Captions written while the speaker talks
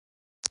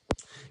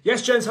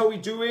Yes, gents, how we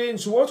doing?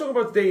 So what we're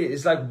talking about today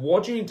is like,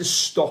 what do you need to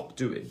stop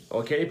doing,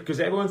 okay?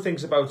 Because everyone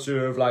thinks about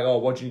sort of like, oh,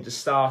 what do you need to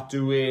start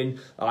doing?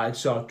 Like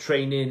start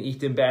training,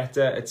 eating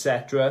better,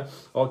 etc.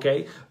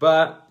 Okay,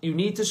 but you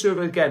need to sort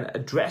of, again,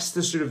 address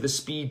the sort of the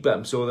speed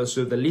bumps or the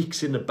sort of the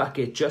leaks in the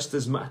bucket just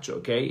as much,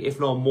 okay, if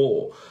not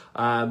more.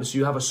 So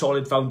you have a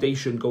solid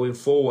foundation going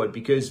forward,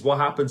 because what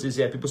happens is,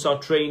 people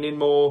start training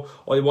more,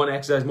 or they want to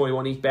exercise more, they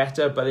want to eat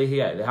better, but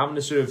they're having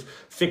to sort of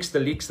fix the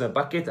leaks in the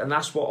bucket, and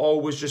that's what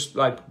always just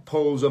like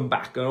pulls them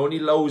back and only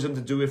allows them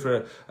to do it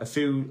for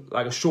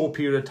a short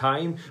period of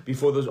time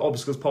before those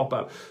obstacles pop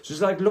up. So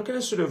it's like looking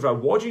at sort of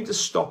what do you need to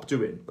stop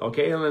doing,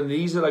 okay? And then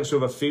these are like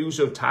sort of a few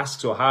sort of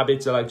tasks or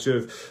habits that like sort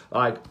of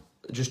like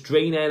just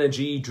drain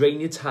energy, drain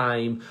your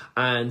time,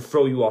 and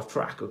throw you off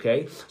track,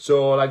 okay?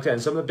 So, like then,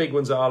 some of the big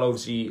ones are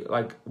obviously,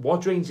 like,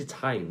 what drains your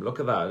time? Look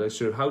at that. Like,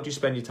 sort of, how do you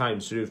spend your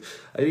time? Sort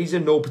of, these are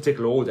in no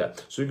particular order.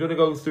 So, you're going to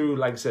go through,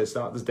 like I said,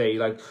 start this day.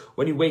 Like,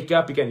 when you wake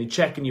up, again, you're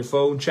checking your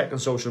phone, checking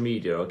social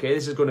media, okay?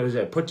 This is going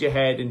to put your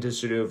head into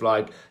sort of,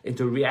 like,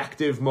 into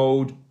reactive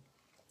mode,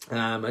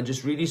 and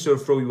just really sort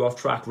of throw you off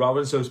track. Rather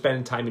than sort of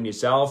spending time in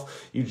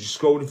yourself, you just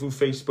scrolling through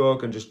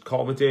Facebook and just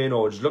commenting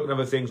or just looking at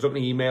other things,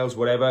 looking at emails,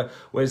 whatever.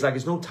 Whereas like,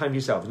 it's no time for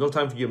yourself. There's no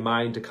time for your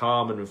mind to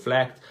calm and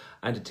reflect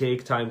and to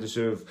take time to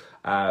sort of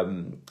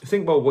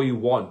think about what you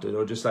want,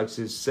 or just like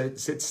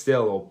sit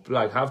still, or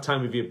like have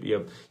time with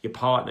your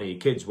partner, your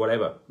kids,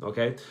 whatever,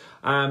 okay?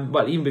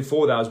 Well, even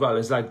before that as well,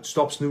 it's like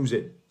stop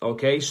snoozing.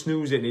 Okay,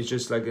 snoozing is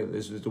just like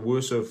this is the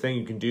worst sort of thing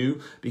you can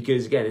do,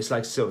 because again, it's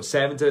like sort of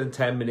 7 to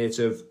 10 minutes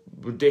of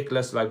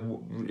ridiculous, like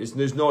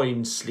there's not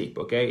even sleep.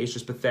 Okay, it's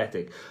just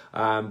pathetic,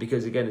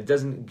 because again, it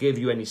doesn't give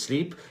you any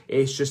sleep.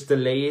 It's just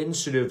delaying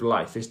sort of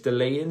life. It's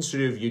delaying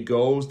sort of your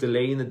goals,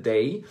 delaying the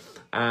day,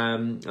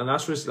 and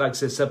that's what, like I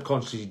said,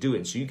 subconsciously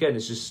doing. So again,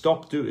 it's just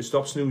stop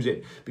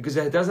snoozing, because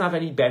it doesn't have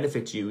any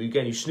benefit to you.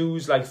 Again, you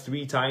snooze like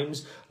 3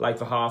 times, like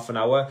for half an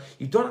hour,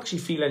 you don't actually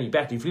feel any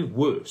better. You feel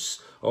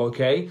worse.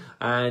 Okay,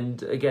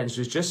 and again,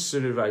 so it's just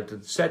sort of like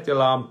set the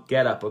alarm,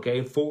 get up,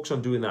 okay, focus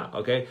on doing that,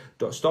 okay,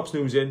 stop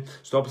snoozing,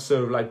 stop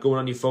sort of like going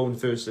on your phone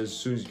first as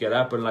soon as you get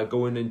up, and like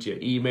going into your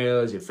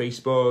emails, your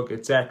Facebook,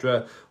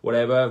 etc.,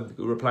 whatever,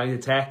 replying to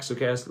texts,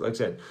 okay, like I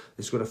said,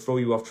 it's going to throw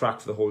you off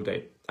track for the whole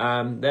day.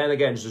 Then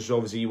again, just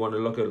obviously you want to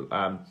look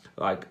at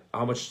like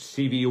how much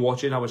TV you're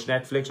watching, how much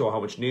Netflix or how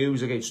much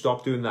news. Okay,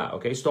 stop doing that.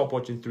 Okay, stop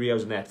watching 3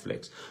 hours of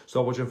Netflix.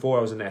 Stop watching 4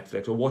 hours of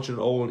Netflix, or watching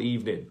all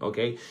evening.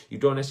 Okay, you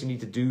don't necessarily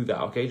need to do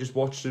that. Okay, just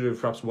watch sort of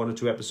perhaps 1 or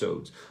 2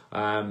 episodes.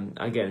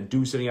 Again,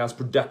 do something else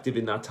productive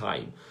in that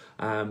time.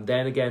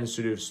 Then again,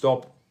 sort of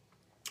stop.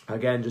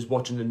 Again, just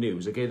watching the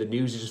news, okay? The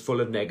news is just full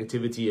of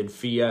negativity and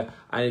fear,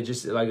 and it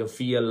just, like,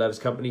 fear loves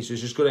company, so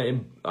it's just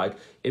going to,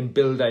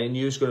 inbuild that in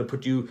you. It's going to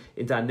put you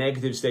into a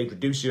negative state,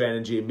 reduce your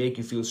energy, and make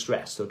you feel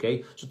stressed,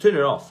 okay? So turn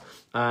it off.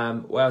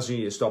 What else do you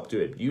need to stop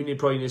doing? You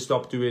probably need to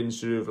stop doing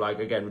sort of like,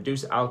 again,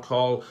 reduce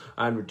alcohol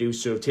and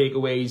reduce sort of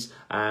takeaways,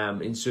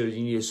 and sort of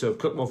you need to sort of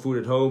cook more food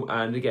at home,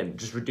 and again,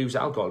 just reduce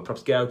alcohol.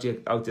 Perhaps get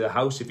out to the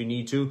house if you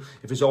need to.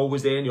 If it's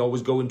always there and you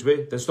always go into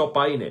it, then stop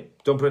buying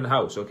it. Don't put it in the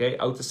house, okay?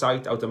 Out of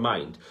sight, out of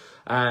mind.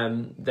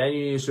 Then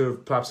you need to sort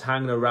of perhaps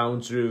hang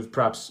around sort of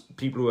perhaps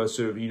people who are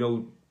sort of,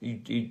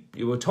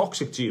 you are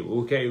toxic to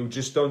you, okay, who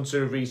just don't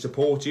sort of really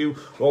support you,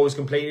 always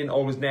complaining,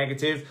 always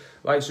negative.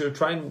 Like, sort of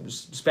try and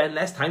spend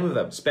less time with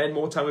them. Spend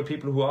more time with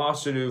people who are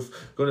sort of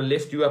going to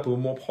lift you up, who are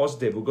more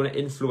positive, who are going to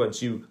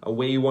influence you and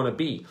where you want to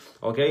be,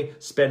 okay?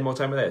 Spend more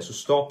time with them. So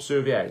stop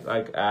sort of,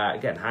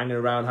 again, hanging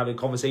around, having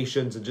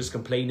conversations and just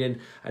complaining,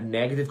 and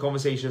negative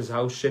conversations,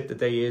 how shit the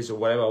day is or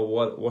whatever,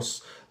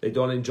 what's they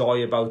don't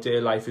enjoy about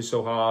it, life is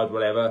so hard,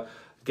 whatever.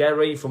 Get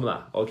away from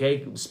that,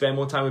 okay? Spend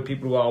more time with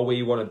people who are where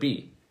you want to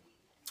be.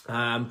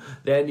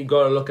 Then you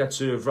got to look at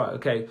sort of, right,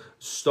 okay,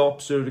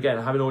 stop sort of,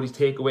 again, having all these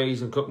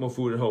takeaways and cook more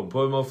food at home.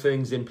 Put more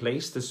things in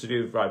place to sort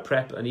of, right,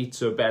 prep and eat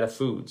sort of better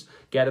foods.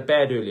 Get to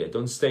bed earlier.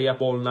 Don't stay up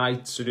all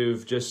night sort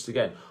of just,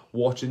 again,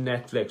 watching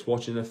Netflix,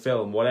 watching a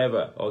film,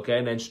 whatever, okay?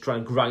 And then just try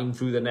and grind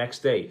through the next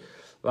day.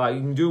 Like,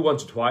 you can do it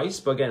once or twice,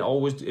 but again,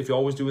 if you're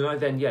always doing that,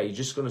 then yeah, you're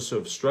just going to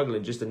sort of struggle,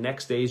 and just the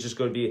next day is just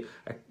going to be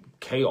a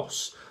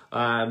chaos.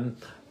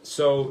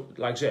 So,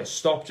 like I said,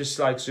 stop just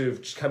like sort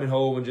of just coming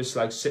home and just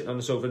like sitting on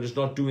the sofa and just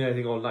not doing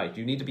anything all night.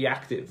 You need to be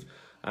active.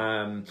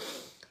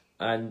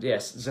 And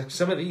yes, like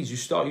some of these,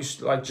 you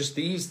like just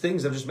these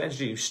things I've just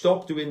mentioned, you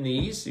stop doing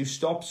these, you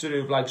stop sort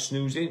of like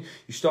snoozing,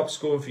 you stop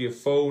scrolling for your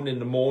phone in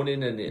the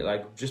morning and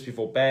like just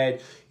before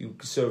bed, you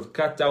sort of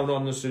cut down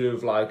on the sort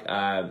of like,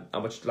 how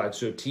much like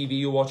sort of TV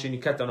you're watching, you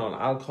cut down on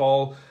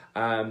alcohol.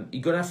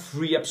 You're going to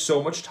free up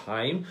so much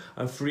time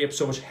and free up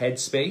so much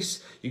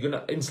headspace. You're going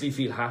to instantly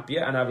feel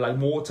happier and have like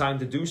more time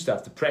to do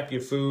stuff, to prep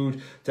your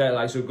food, to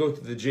like so go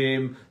to the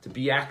gym, to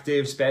be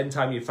active, spend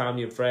time with your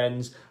family and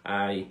friends,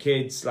 your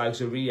kids, like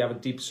so really have a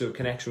deep sort of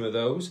connection with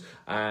those.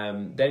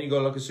 Then you got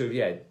to look at sort of,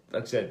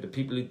 like I said,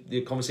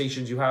 the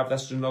conversations you have,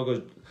 that's just not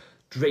good.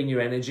 drain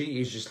your energy.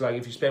 It's just like,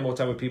 if you spend more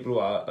time with people who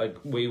are like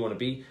where you want to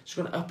be, it's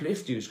going to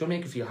uplift you. It's going to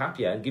make you feel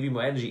happier and give you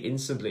more energy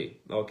instantly,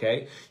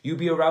 okay? You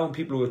be around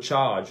people who are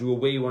charged, who are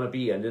where you want to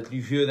be, and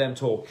you hear them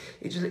talk,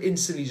 it just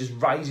instantly just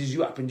rises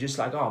you up and just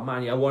like, oh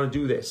man, yeah, I want to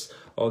do this,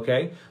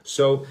 okay?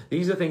 So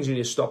these are things you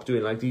need to stop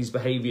doing, like these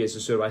behaviors.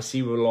 And sort of I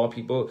see with a lot of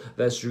people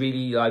that's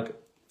really like,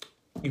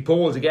 you put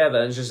all together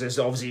and it's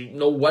obviously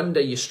no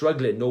wonder you're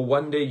struggling. No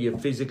wonder you're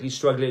physically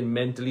struggling,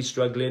 mentally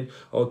struggling,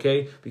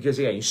 okay? Because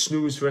yeah, you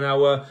snooze for an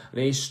hour and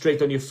then you're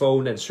straight on your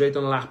phone and straight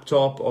on a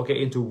laptop,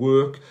 okay, into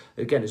work.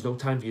 Again, there's no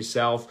time for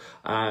yourself.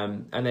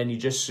 And then you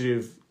just sort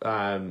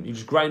of, you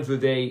just grind for the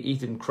day,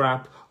 eating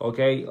crap,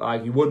 okay?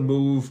 Like you wouldn't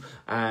move,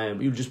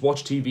 you just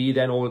watch TV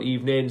then all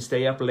evening,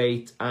 stay up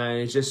late, and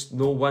it's just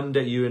no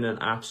wonder you're in an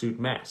absolute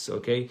mess,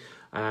 okay?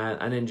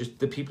 And then just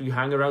the people you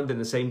hang around in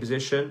the same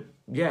position,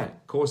 yeah,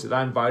 of course,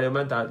 that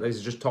environment that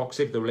is just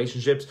toxic, the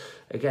relationships,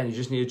 again, you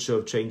just need to sort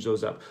of change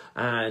those up.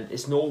 And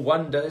it's no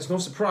wonder, it's no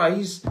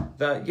surprise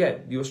that, yeah,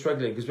 you're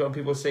struggling. Because when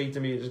people say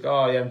to me, just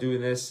go, oh yeah, I'm doing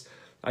this,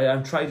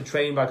 I'm trying to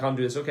train, but I can't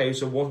do this. Okay,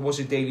 so what's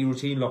your daily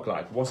routine look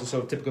like? What's the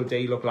sort of typical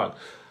day look like?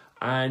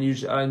 And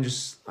I'm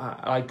just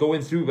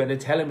going through when they're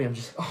telling me, I'm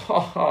just,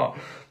 oh,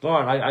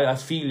 man, I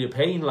feel your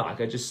pain.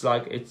 Like, I just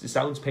like, it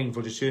sounds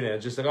painful just hearing it.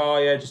 Just like, oh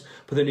yeah, just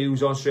put the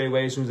news on straight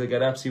away as soon as I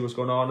get up, see what's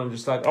going on. I'm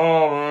just like,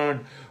 oh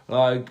man,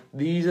 like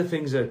these are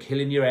things that are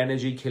killing your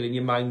energy, killing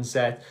your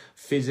mindset,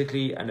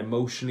 physically and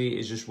emotionally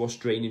is just what's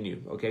draining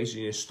you. Okay, so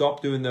you need to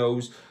stop doing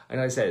those. And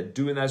like I said,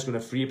 doing that is going to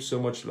free up so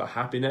much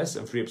happiness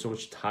and free up so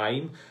much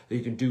time that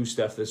you can do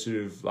stuff that's sort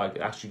of like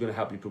actually going to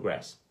help you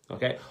progress.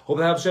 Okay, hope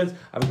that helps, friends.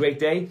 Have a great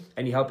day.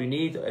 Any help you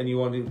need and you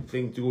want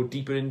to go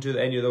deeper into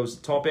any of those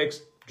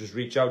topics, just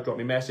reach out, drop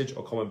me a message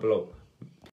or comment below.